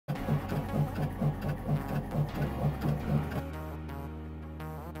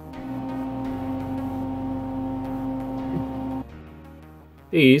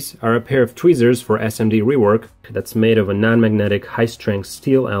These are a pair of tweezers for SMD rework that's made of a non-magnetic high-strength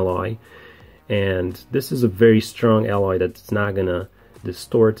steel alloy, and this is a very strong alloy that's not gonna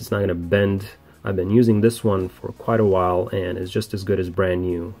distort, it's not gonna bend. I've been using this one for quite a while and it's just as good as brand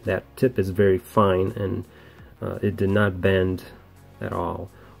new. That tip is very fine and it did not bend at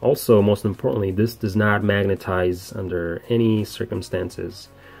all. Also, most importantly, this does not magnetize under any circumstances.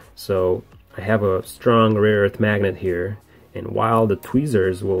 So I have a strong rare earth magnet here, and while the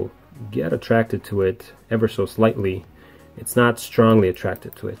tweezers will get attracted to it ever so slightly, it's not strongly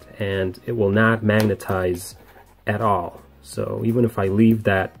attracted to it, and it will not magnetize at all. So even if I leave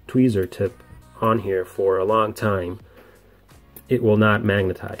that tweezer tip on here for a long time, it will not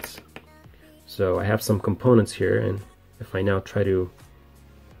magnetize. So I have some components here, and if I now try to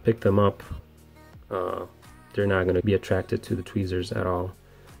pick them up, they're not going to be attracted to the tweezers at all.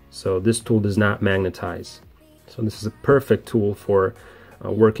 So this tool does not magnetize. So this is a perfect tool for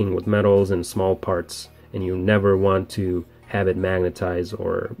working with metals and small parts, and you never want to have it magnetize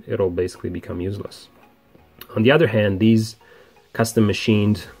or it'll basically become useless. On the other hand, these custom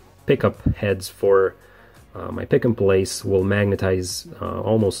machined pickup heads for my pick and place will magnetize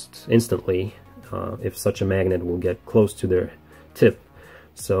almost instantly if such a magnet will get close to their tip.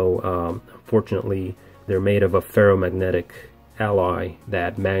 So unfortunately, they're made of a ferromagnetic alloy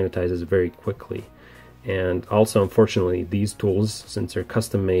that magnetizes very quickly. And also, unfortunately, these tools, since they're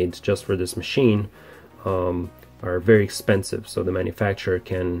custom made just for this machine, are very expensive. So the manufacturer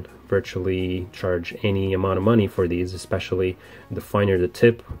can virtually charge any amount of money for these, especially the finer the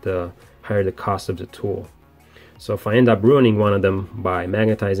tip, the higher the cost of the tool. So if I end up ruining one of them by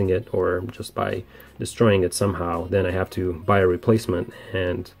magnetizing it or just by destroying it somehow, then I have to buy a replacement,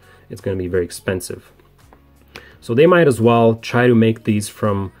 and it's going to be very expensive. So they might as well try to make these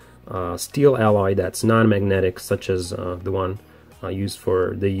from steel alloy that's non-magnetic, such as the one used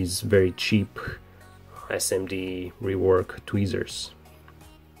for these very cheap SMD rework tweezers.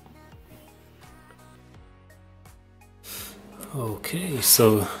 Okay,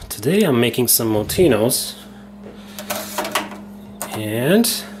 so today I'm making some Motinos,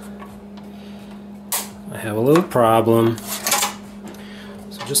 and I have a little problem.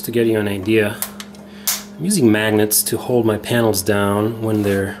 So just to get you an idea, I'm using magnets to hold my panels down when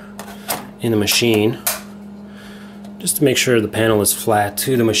they're in the machine, just to make sure the panel is flat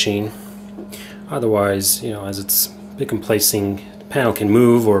to the machine. Otherwise, you know, as it's pick and placing, the panel can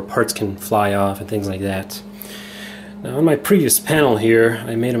move or parts can fly off and things like that. Now on my previous panel here,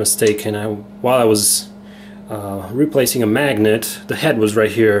 I made a mistake, and while I was replacing a magnet, the head was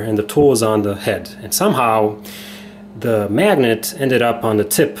right here and the tool was on the head, and somehow the magnet ended up on the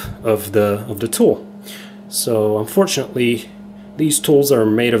tip of the tool. So unfortunately, these tools are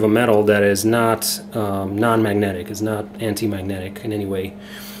made of a metal that is not non-magnetic, is not anti-magnetic in any way,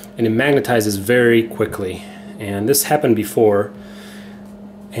 and it magnetizes very quickly. And this happened before,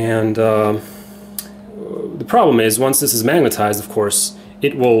 and the problem is, once this is magnetized, of course,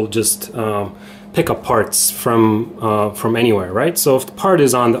 it will just pick up parts from anywhere, right? So if the part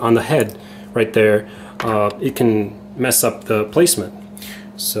is on the head right there, it can mess up the placement.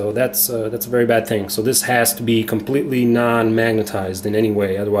 So that's a very bad thing. So this has to be completely non-magnetized in any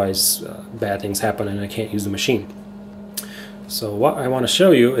way, otherwise bad things happen and I can't use the machine. So what I want to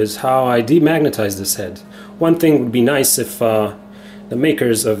show you is how I demagnetize this head. One thing would be nice if the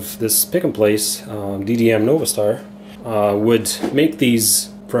makers of this pick and place, DDM Novastar, would make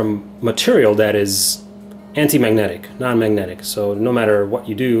these from material that is anti-magnetic, non-magnetic. So no matter what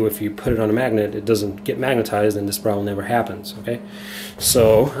you do, if you put it on a magnet, it doesn't get magnetized and this problem never happens, okay?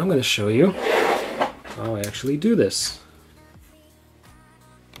 So I'm going to show you how I actually do this.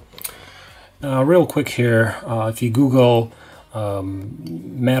 Real quick here, if you Google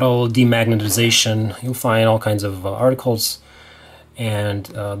metal demagnetization, you'll find all kinds of articles, and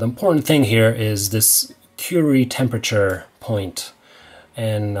the important thing here is this Curie temperature point.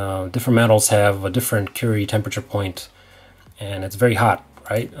 And different metals have a different Curie temperature point, and it's very hot,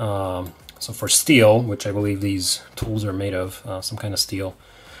 right? So for steel, which I believe these tools are made of, some kind of steel,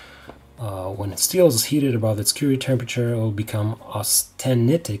 when steel is heated above its Curie temperature, it will become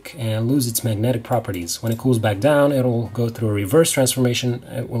austenitic and lose its magnetic properties. When it cools back down, it will go through a reverse transformation.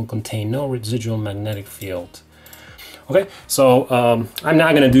 It will contain no residual magnetic field. Okay, so I'm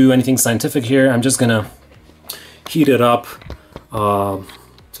not going to do anything scientific here. I'm just going to heat it up. So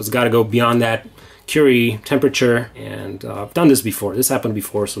it's got to go beyond that Curie temperature, and I've done this before. This happened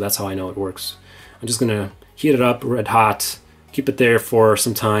before, so that's how I know it works. I'm just going to heat it up red hot, keep it there for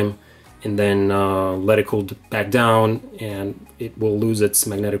some time, and then let it cool back down, and it will lose its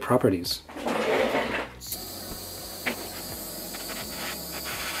magnetic properties.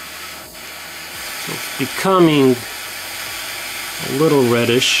 becoming a little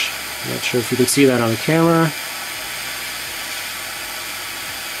reddish. I'm not sure if you can see that on the camera.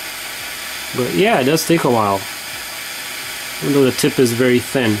 But yeah, it does take a while, even though the tip is very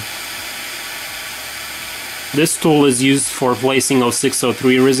thin. This tool is used for placing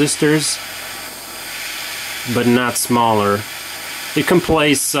 0603 resistors, but not smaller. It can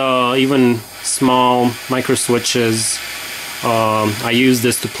place even small micro switches. I use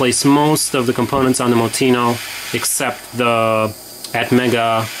this to place most of the components on the Motino, except the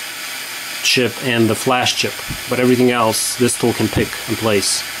Atmega chip and the flash chip. But everything else, this tool can pick and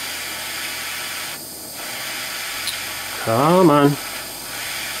place. Come on.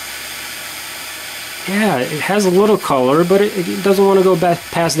 Yeah, it has a little color, but it doesn't want to go back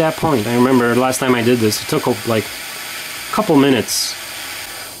past that point. I remember last time I did this, it took like a couple minutes.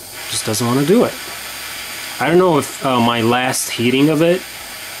 Just doesn't want to do it. I don't know if my last heating of it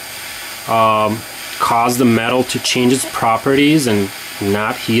caused the metal to change its properties and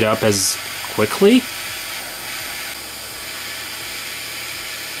not heat up as quickly.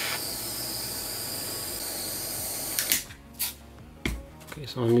 Okay,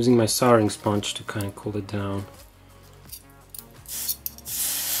 so I'm using my soldering sponge to kind of cool it down.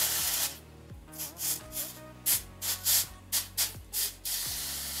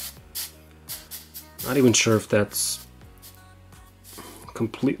 Not even sure if that's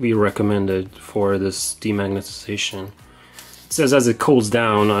completely recommended for this demagnetization. It says as it cools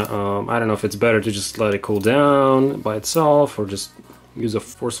down. I don't know if it's better to just let it cool down by itself or just use a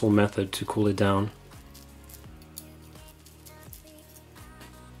forceful method to cool it down.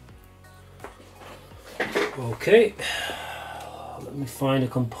 Okay, let me find a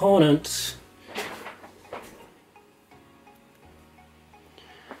component.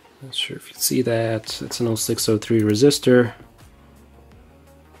 Not sure if you see that. It's an 0603 resistor,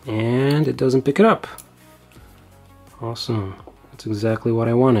 and it doesn't pick it up. Awesome, that's exactly what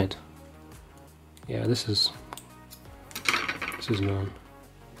I wanted. Yeah, this is known.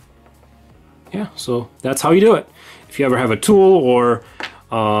 Yeah, so that's how you do it. If you ever have a tool or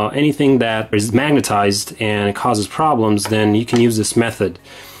anything that is magnetized and it causes problems, then you can use this method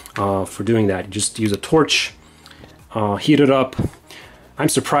for doing that. You just use a torch, heat it up. I'm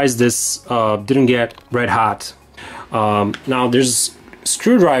surprised this didn't get red hot. Now there's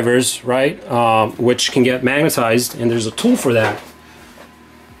screwdrivers, right, which can get magnetized, and there's a tool for that.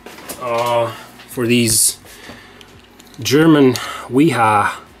 For these German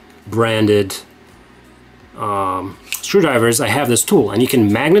Wiha branded screwdrivers, I have this tool, and you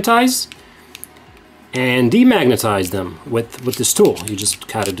can magnetize and demagnetize them with this tool. You just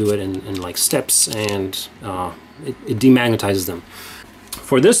gotta do it in like steps, and it demagnetizes them.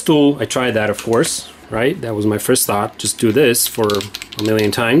 For this tool, I tried that, of course, right? That was my first thought, just do this for a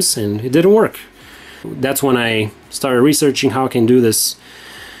million times, and it didn't work. That's when I started researching how I can do this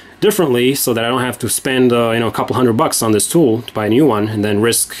differently so that I don't have to spend a couple $100 on this tool to buy a new one and then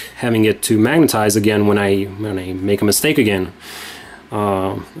risk having it to magnetize again when I make a mistake again.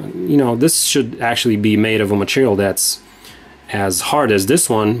 This should actually be made of a material that's as hard as this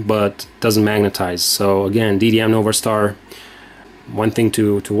one but doesn't magnetize. So again, DDM Novastar, one thing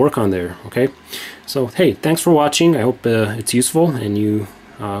to work on there. Okay, so hey, thanks for watching. I hope it's useful and you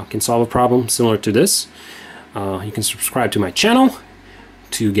can solve a problem similar to this. You can subscribe to my channel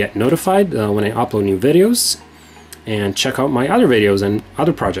to get notified when I upload new videos, and check out my other videos and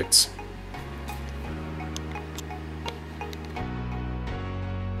other projects.